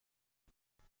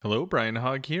Hello, Brian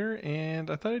Hogg here, and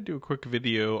I thought I'd do a quick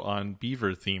video on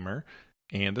Beaver Themer.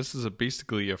 And this is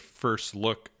basically a first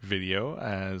look video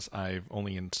as I've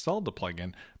only installed the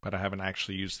plugin, but I haven't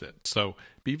actually used it. So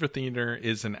Beaver Themer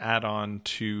is an add-on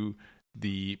to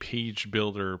the Page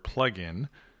Builder plugin.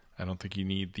 I don't think you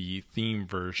need the theme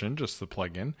version, just the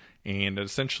plugin. And it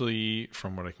essentially,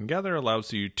 from what I can gather,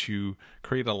 allows you to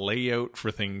create a layout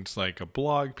for things like a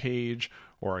blog page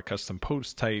or a custom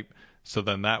post type. So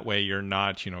then that way you're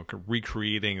not,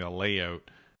 recreating the layout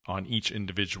on each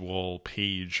individual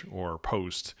page or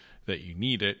post that you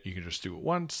need it. You can just do it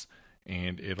once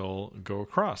and it'll go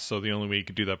across. So the only way you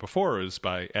could do that before is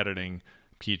by editing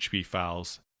PHP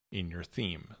files in your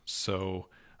theme. So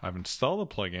I've installed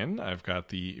the plugin. I've got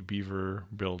the Beaver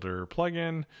Builder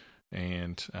plugin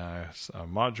and a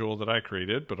module that I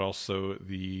created, but also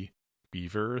the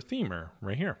Beaver Themer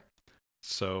right here.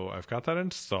 So I've got that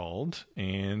installed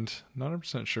and not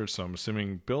 100% sure. So I'm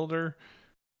assuming builder.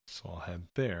 So I'll head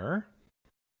there.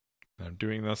 I'm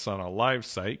doing this on a live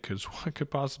site because what could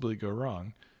possibly go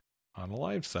wrong on a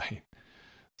live site?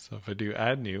 So if I do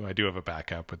add new, I do have a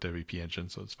backup with WP Engine,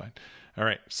 so it's fine. All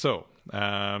right, so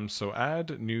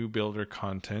add new builder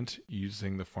content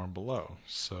using the form below.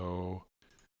 So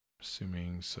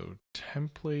assuming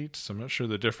template. So I'm not sure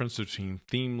the difference between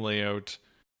theme layout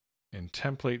and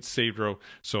template saved row.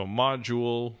 So a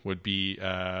module would be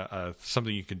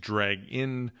something you can drag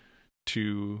in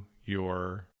to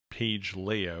your page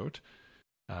layout.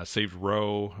 Saved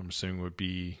row, I'm assuming, would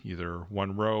be either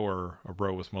one row or a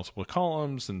row with multiple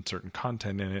columns and certain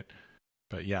content in it.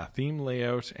 But yeah, theme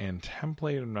layout and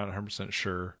template, I'm not 100%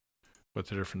 sure what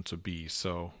the difference would be.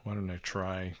 So why don't I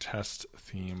try test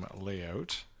theme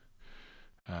layout?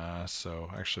 So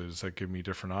actually, does that give me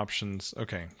different options?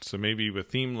 Okay, so maybe with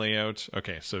theme layout,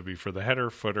 okay, so it'd be for the header,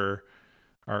 footer,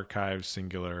 archive,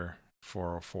 singular,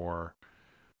 404,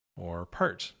 or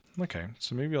part. Okay,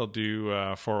 so maybe I'll do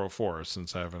 404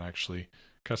 since I haven't actually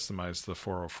customized the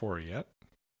 404 yet.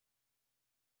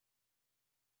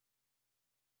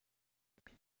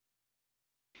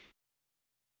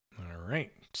 All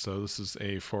right, so this is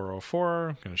a 404.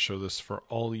 I'm going to show this for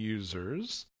all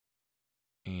users.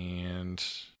 And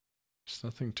there's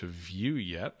nothing to view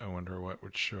yet. I wonder what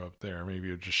would show up there. Maybe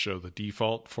it would just show the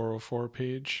default 404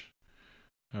 page.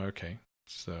 Okay,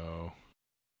 so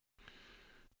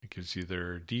it gives you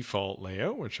their default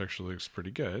layout, which actually looks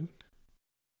pretty good.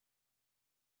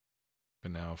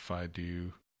 But now if I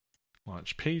do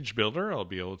launch Page Builder, I'll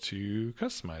be able to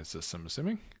customize this, I'm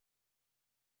assuming.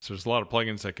 So there's a lot of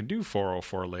plugins that can do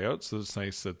 404 layouts, so it's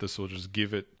nice that this will just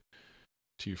give it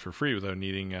to you for free without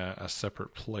needing a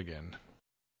separate plugin.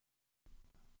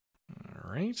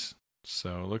 All right,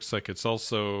 so it looks like it's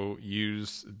also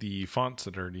used the fonts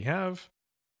that I already have.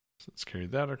 So let's carry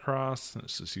that across.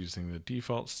 It's just using the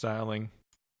default styling.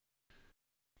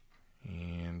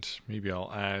 And maybe I'll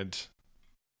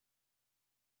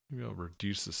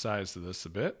reduce the size of this a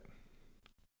bit.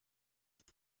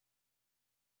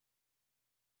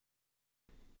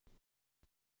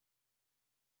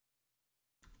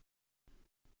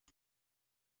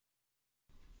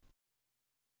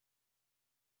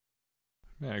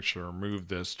 I actually remove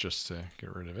this just to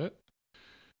get rid of it.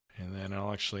 And then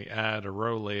I'll actually add a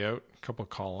row layout, a couple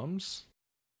columns.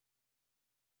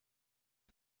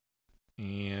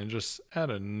 And just add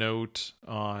a note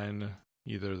on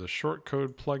either the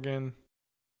shortcode plugin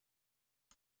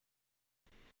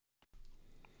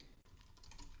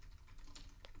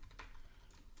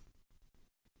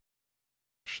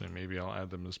actually maybe I'll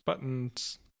add them as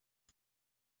buttons.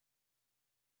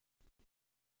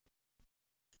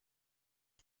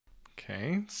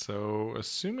 Okay, so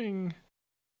assuming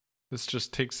this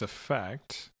just takes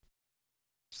effect,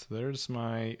 so there's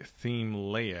my theme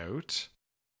layout.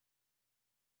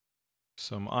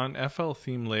 So I'm on FL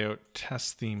theme layout,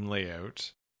 test theme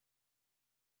layout.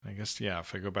 I guess, yeah,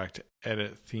 if I go back to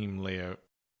edit theme layout,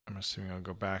 I'm assuming I'll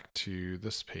go back to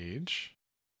this page.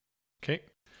 Okay,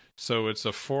 so it's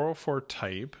a 404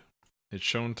 type. It's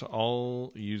shown to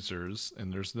all users,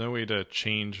 and there's no way to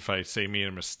change if I say made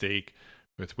a mistake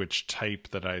with which type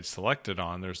that I'd selected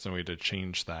on. There's no way to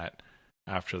change that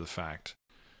after the fact.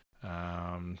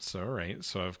 So all right,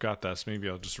 so I've got that. So maybe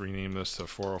I'll just rename this to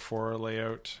 404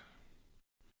 layout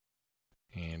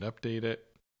and update it.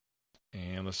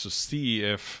 And let's just see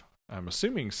if, I'm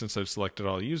assuming since I've selected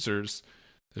all users,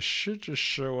 this should just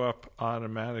show up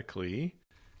automatically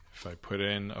if I put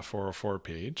in a 404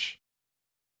 page.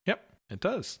 Yep, it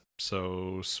does.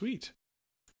 So sweet.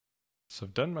 So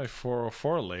I've done my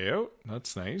 404 layout.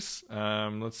 That's nice.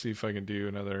 Let's see if I can do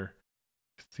another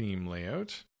theme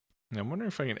layout. Now I'm wondering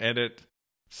if I can edit,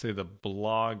 say, the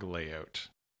blog layout.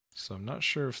 So I'm not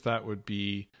sure if that would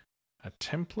be a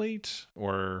template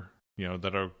or,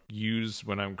 that I'll use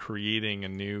when I'm creating a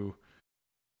new.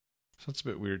 So that's a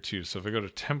bit weird too. So if I go to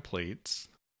templates,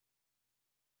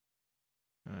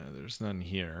 there's none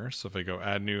here. So if I go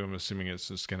add new, I'm assuming it's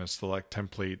just going to select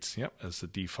templates. Yep, as the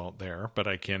default there. But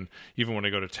I can, even when I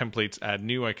go to templates, add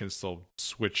new, I can still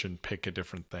switch and pick a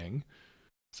different thing.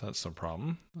 So that's no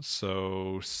problem.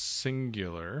 So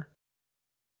singular.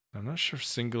 I'm not sure if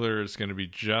singular is going to be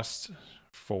just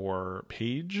for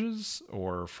pages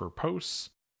or for posts.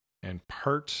 And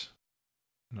part,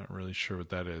 I'm not really sure what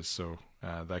that is. So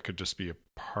that could just be a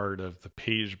part of the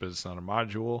page, but it's not a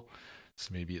module. So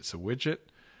maybe it's a widget.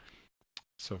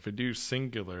 So if I do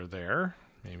singular there,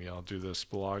 maybe I'll do this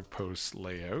blog post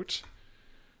layout.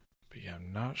 But yeah,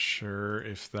 I'm not sure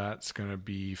if that's going to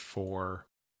be for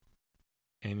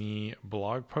any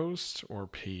blog post or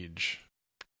page.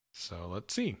 So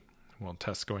let's see. We'll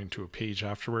test going to a page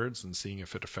afterwards and seeing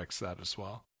if it affects that as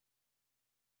well.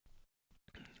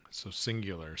 So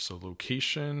singular, so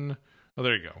location. Oh,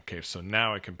 there you go. Okay, so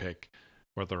now I can pick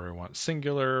whether I want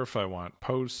singular, if I want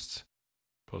post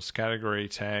category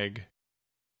tag.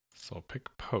 So I'll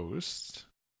pick post.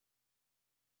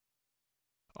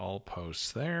 All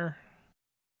posts there.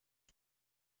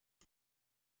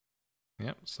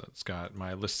 Yep, so it's got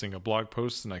my listing of blog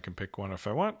posts, and I can pick one if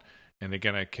I want. And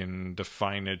again, I can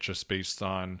define it just based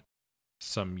on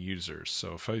some users.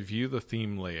 So if I view the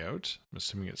theme layout, I'm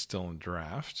assuming it's still in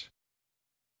draft.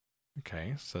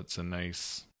 Okay, so that's a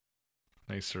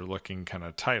nicer looking kind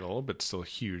of title, but still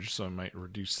huge, so I might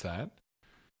reduce that.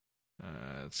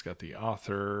 It's got the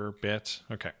author bit.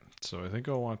 Okay, so I think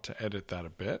I'll want to edit that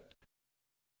a bit.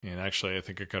 And actually, I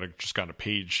think I just got a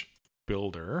page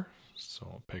builder. So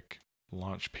I'll pick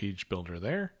launch page builder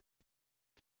there.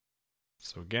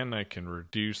 So again, I can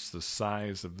reduce the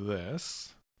size of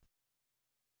this.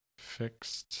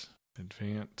 Fixed,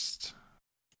 advanced.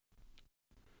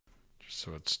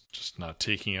 So it's just not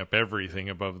taking up everything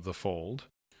above the fold.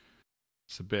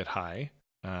 It's a bit high.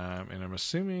 And I'm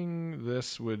assuming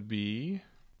this would be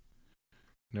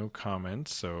no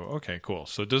comments. So, okay, cool.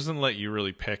 So it doesn't let you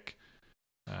really pick,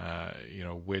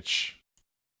 which,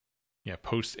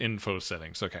 post info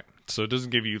settings. Okay. So it doesn't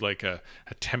give you like a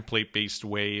template based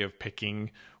way of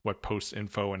picking what post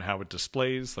info and how it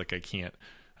displays. Like I can't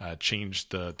change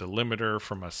the delimiter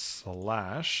from a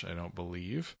slash, I don't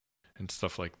believe, and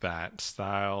stuff like that.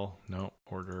 Style, no,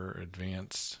 order,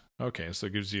 advanced. Okay. So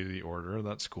it gives you the order.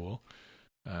 That's cool.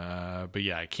 But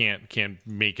yeah, I can't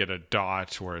make it a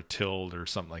dot or a tilde or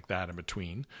something like that in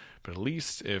between. But at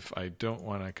least if I don't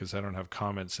want to, because I don't have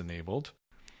comments enabled,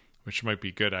 which might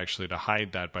be good actually to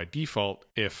hide that by default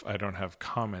if I don't have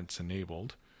comments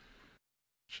enabled,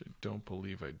 which I don't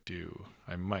believe I do.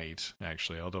 I might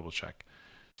actually, I'll double check.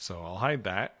 So I'll hide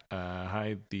that,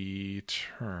 hide the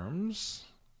terms.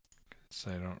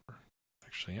 So I don't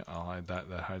actually, I'll hide that.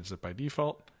 That hides it by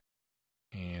default.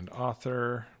 And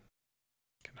author,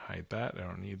 can hide that. I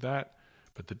don't need that.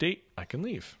 But the date, I can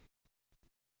leave.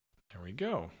 There we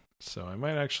go. So I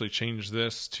might actually change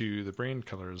this to the brand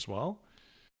color as well.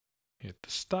 Hit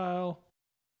the style.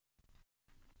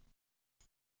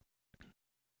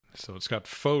 So it's got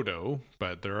photo,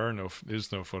 but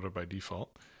there's no photo by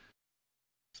default.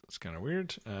 So it's kind of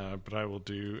weird. But I will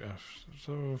do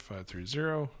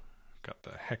F530. Got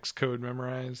the hex code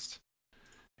memorized.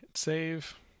 Hit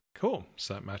save. Cool.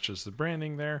 So that matches the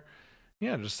branding there.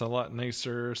 Yeah, just a lot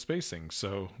nicer spacing.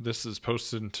 So this is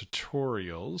posted in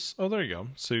tutorials. Oh, there you go.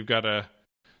 So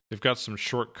they've got some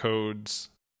short codes,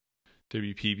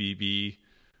 WPBB,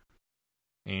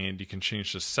 and you can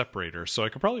change the separator. So I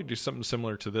could probably do something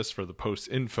similar to this for the post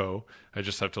info. I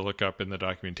just have to look up in the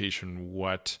documentation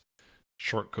what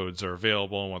short codes are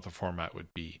available and what the format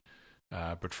would be.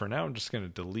 But for now, I'm just going to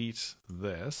delete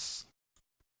this.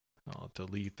 I'll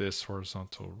delete this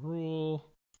horizontal rule,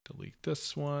 delete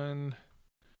this one.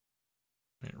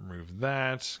 Remove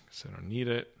that because I don't need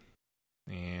it,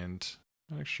 and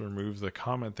actually remove the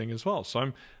comment thing as well. So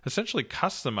I'm essentially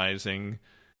customizing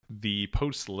the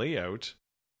post layout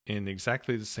in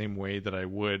exactly the same way that I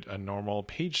would a normal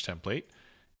page template.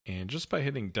 And just by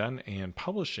hitting done and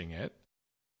publishing it,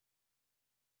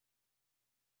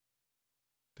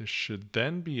 this should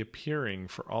then be appearing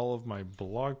for all of my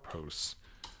blog posts.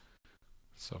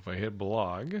 So if I hit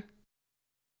blog,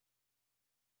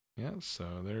 yeah,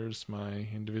 so there's my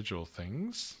individual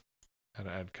things, how to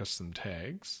add custom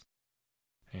tags.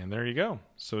 And there you go.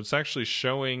 So it's actually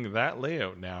showing that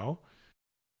layout now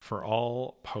for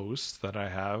all posts that I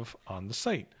have on the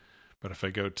site. But if I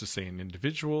go to, say, an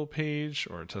individual page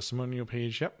or a testimonial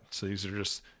page, yep, so these are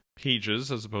just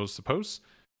pages as opposed to posts.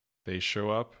 they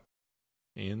show up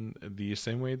in the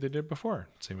same way they did before.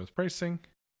 Same with pricing.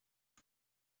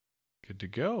 Good to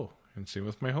go. And same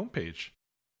with my homepage.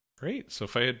 Great. So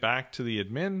if I head back to the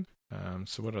admin,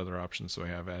 so what other options do I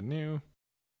have? Add new.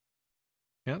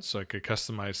 Yeah, so I could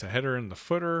customize the header and the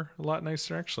footer a lot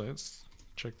nicer. Actually, let's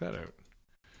check that out.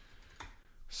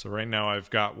 So right now I've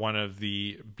got one of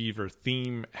the Beaver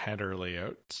theme header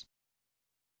layouts.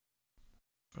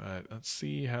 But let's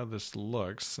see how this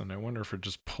looks. And I wonder if it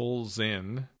just pulls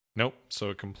in. Nope. So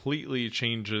it completely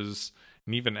changes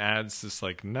and even adds this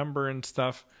like number and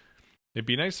stuff. It'd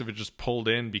be nice if it just pulled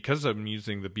in, because I'm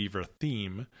using the Beaver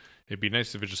theme, it'd be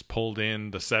nice if it just pulled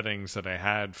in the settings that I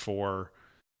had for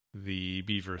the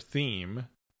Beaver theme.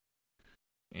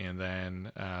 And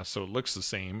then, so it looks the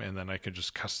same, and then I can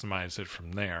just customize it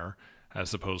from there,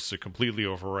 as opposed to completely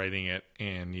overwriting it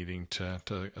and needing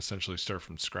to essentially start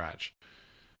from scratch.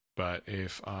 But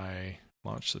if I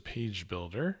launch the page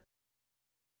builder,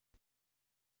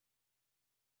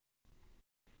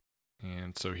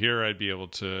 and so here I'd be able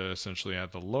to essentially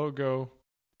add the logo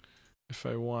if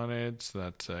I wanted. So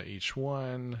that's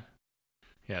H1.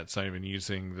 Yeah, it's not even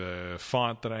using the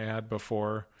font that I had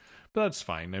before, but that's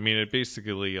fine. I mean, it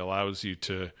basically allows you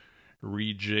to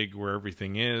rejig where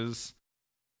everything is.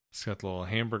 It's got the little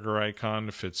hamburger icon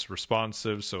if it's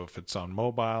responsive. So if it's on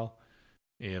mobile,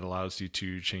 it allows you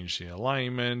to change the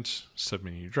alignment,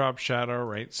 submenu drop shadow,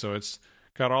 right? So it's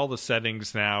got all the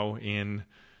settings now in,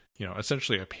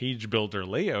 essentially a page builder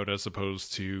layout, as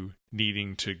opposed to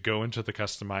needing to go into the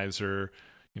customizer,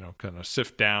 kind of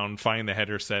sift down, find the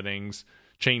header settings,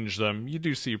 change them. You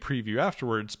do see a preview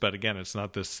afterwards, but again, it's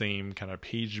not the same kind of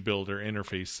page builder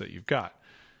interface that you've got.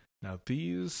 Now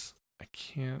these, I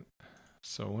can't,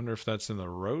 so I wonder if that's in the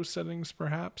row settings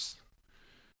perhaps.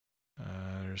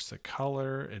 There's the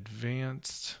color,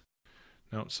 advanced.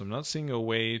 No, so I'm not seeing a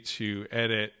way to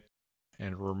edit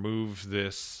and remove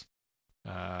this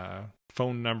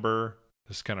phone number,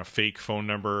 this kind of fake phone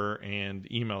number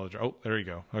and email address. Oh, there you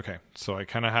go. Okay, so I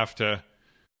kind of have to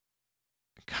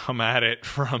come at it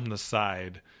from the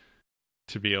side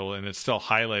to be able, and it's still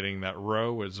highlighting that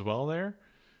row as well there.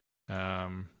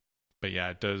 But yeah,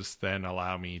 it does then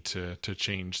allow me to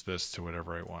change this to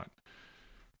whatever I want.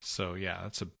 So yeah,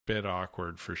 that's a bit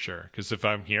awkward for sure. Because if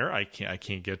I'm here, I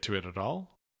can't get to it at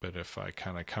all. But if I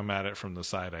kind of come at it from the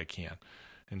side, I can.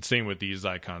 And same with these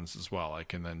icons as well. I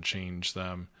can then change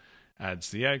them. Adds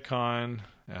the icon.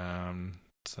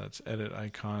 So that's edit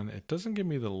icon. It doesn't give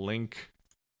me the link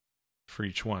for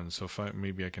each one. So if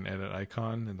maybe I can edit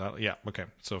icon and that, yeah, okay.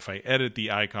 So if I edit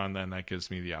the icon, then that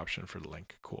gives me the option for the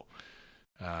link. Cool.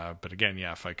 But again,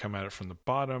 yeah, if I come at it from the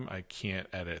bottom, I can't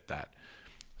edit that.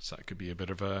 So that could be a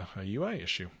bit of a UI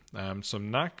issue. So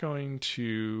I'm not going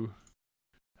to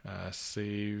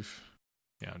save.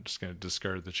 Yeah, I'm just going to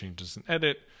discard the changes and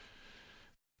edit.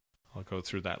 I'll go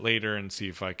through that later and see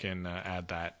if I can add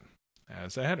that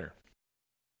as a header.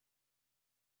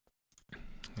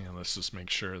 And let's just make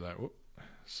sure that,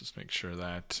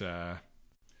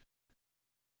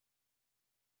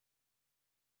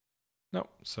 nope,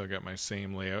 so I got my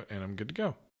same layout and I'm good to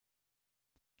go.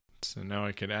 So now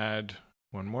I could add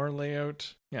one more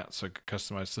layout. Yeah, so I could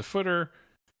customize the footer,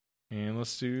 and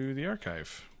let's do the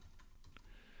archive,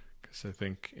 because I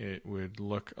think it would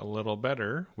look a little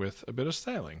better with a bit of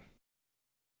styling.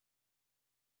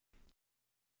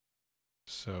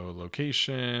 So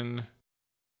location,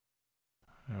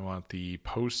 I want the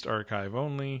post archive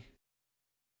only.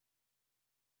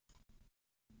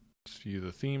 Let's view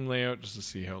the theme layout just to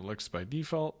see how it looks by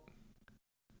default.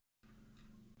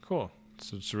 Cool.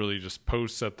 So it's really just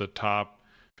posts at the top.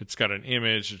 If it's got an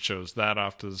image, it shows that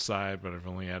off to the side, but I've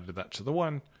only added that to the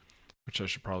one, which I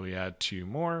should probably add 2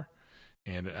 more.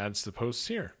 And it adds the posts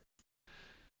here.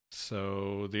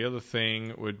 So the other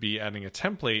thing would be adding a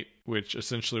template, which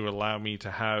essentially would allow me to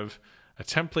have a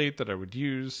template that I would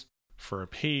use for a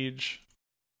page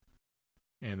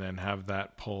and then have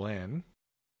that pull in.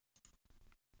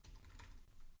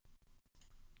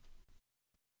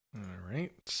 All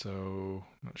right, so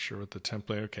not sure what the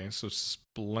template, okay, so it's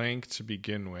blank to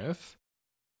begin with.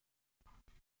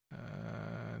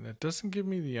 And it doesn't give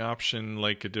me the option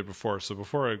like it did before. So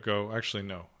before I go, actually,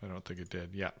 no, I don't think it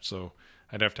did. Yeah, so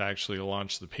I'd have to actually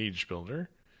launch the page builder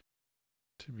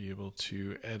to be able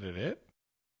to edit it.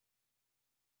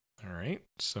 All right,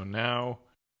 so now,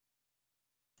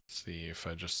 let's see if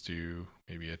I just do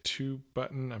maybe a 2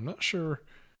 button. I'm not sure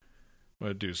what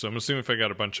to do. So I'm assuming if I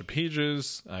got a bunch of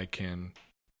pages, I can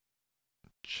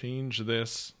change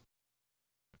this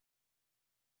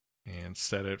and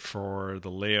set it for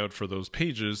the layout for those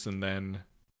pages, and then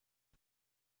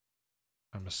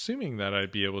I'm assuming that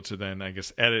I'd be able to then, I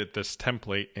guess, edit this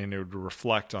template and it would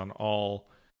reflect on all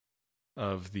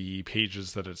of the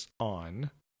pages that it's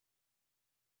on.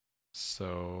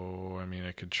 So, I mean,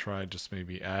 I could try just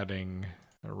maybe adding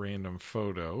a random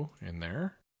photo in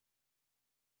there.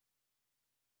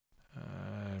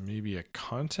 Maybe a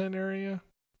content area.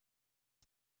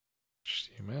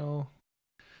 HTML.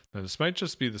 Now, this might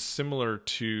just be similar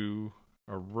to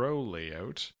a row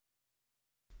layout.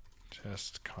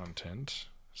 Test content,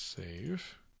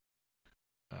 save,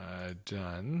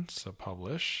 done, so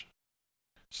publish.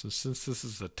 So since this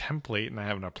is a template and I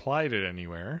haven't applied it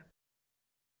anywhere,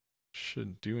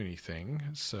 shouldn't do anything.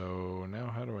 So now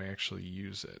how do I actually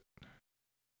use it?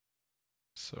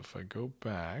 So if I go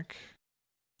back,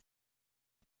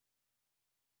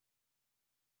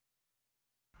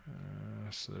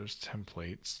 so there's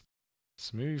templates.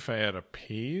 So maybe if I add a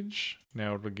page,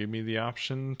 now it'll give me the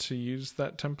option to use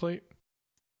that template,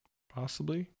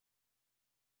 possibly.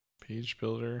 Page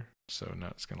builder. So now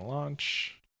it's going to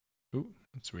launch. Ooh,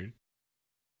 that's weird.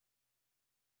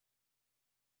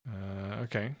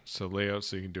 Okay, so layout,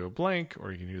 so you can do a blank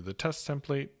or you can do the test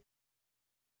template.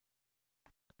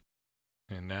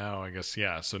 And now I guess,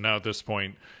 yeah, so now at this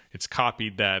point, it's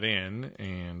copied that in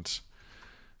and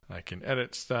I can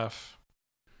edit stuff.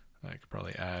 I could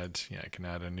probably add, I can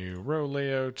add a new row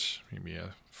layout, maybe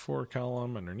a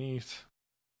 4-column underneath,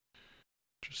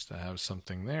 just to have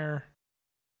something there.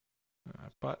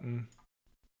 Button.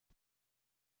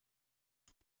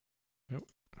 Nope.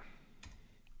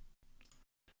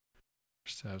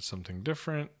 Just to have something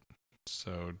different.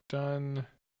 So done.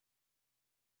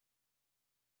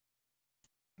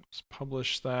 Let's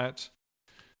publish that.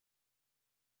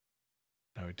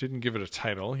 Now we didn't give it a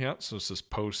title yet, so this is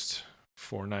post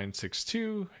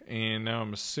 4962, and now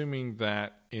I'm assuming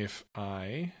that if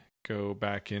I go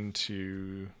back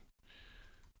into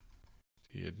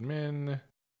the admin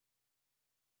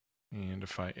and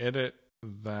if I edit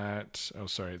that, oh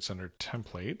sorry, it's under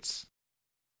templates.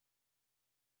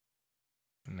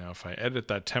 Now if I edit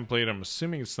that template, I'm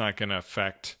assuming it's not going to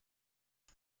affect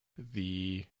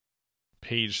the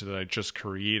page that I just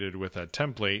created with that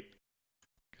template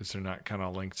because they're not kind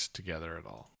of linked together at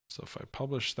all. So if I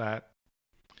publish that,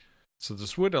 so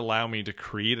this would allow me to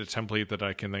create a template that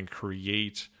I can then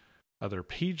create other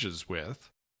pages with.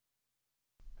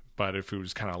 But if it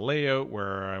was kind of layout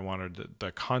where I wanted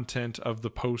the content of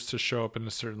the post to show up in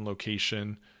a certain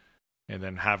location and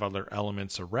then have other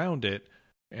elements around it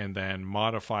and then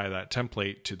modify that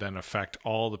template to then affect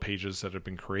all the pages that have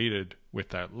been created with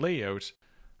that layout,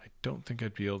 I don't think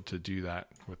I'd be able to do that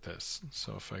with this.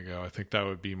 So if I go, I think that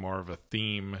would be more of a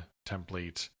theme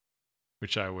template,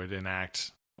 which I would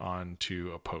enact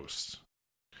onto a post.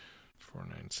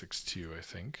 4962, I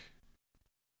think.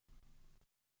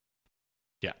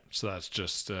 Yeah, so that's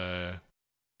just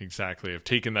exactly, I've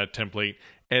taken that template,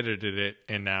 edited it,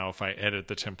 and now if I edit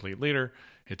the template later,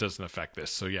 it doesn't affect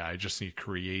this. So yeah, I just need to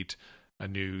create a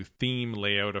new theme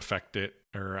layout, affect it,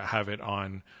 or have it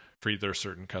on for either a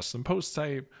certain custom post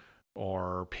type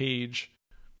or page.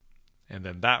 And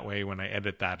then that way, when I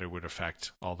edit that, it would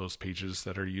affect all those pages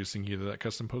that are using either that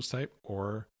custom post type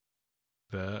or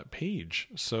the page.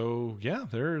 So yeah,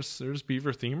 there's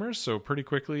Beaver Themer. So pretty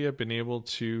quickly, I've been able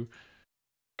to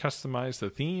customize the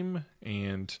theme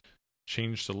and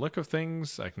change the look of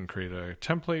things. I can create a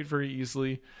template very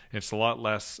easily. It's a lot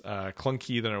less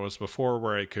clunky than it was before,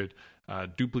 where I could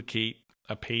duplicate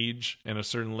a page in a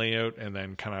certain layout and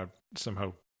then kind of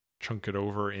somehow chunk it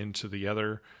over into the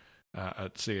other,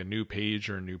 say a new page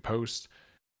or a new post.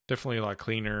 Definitely a lot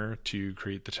cleaner to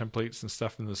create the templates and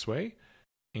stuff in this way.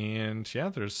 And yeah,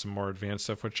 there's some more advanced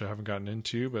stuff which I haven't gotten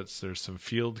into, but there's some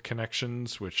field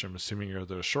connections, which I'm assuming are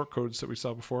the shortcodes that we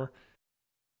saw before.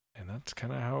 And that's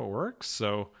kind of how it works.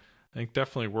 So I think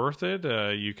definitely worth it.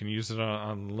 You can use it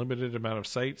on a limited amount of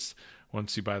sites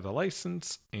once you buy the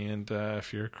license. And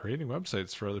if you're creating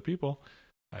websites for other people,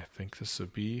 I think this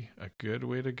would be a good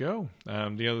way to go.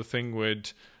 The other thing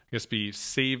would, I guess, be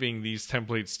saving these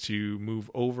templates to move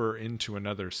over into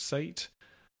another site.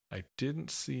 I didn't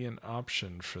see an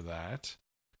option for that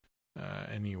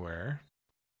anywhere.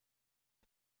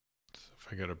 So if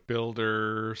I go to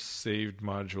Builder, Saved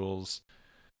Modules,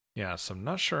 yeah, so I'm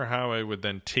not sure how I would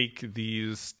then take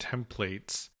these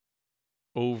templates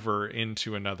over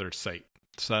into another site.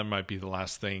 So that might be the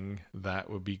last thing that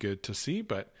would be good to see,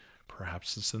 but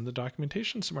perhaps it's in the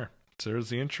documentation somewhere. So there's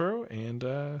the intro,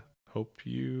 and hope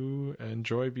you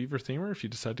enjoy Beaver Themer if you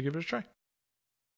decide to give it a try.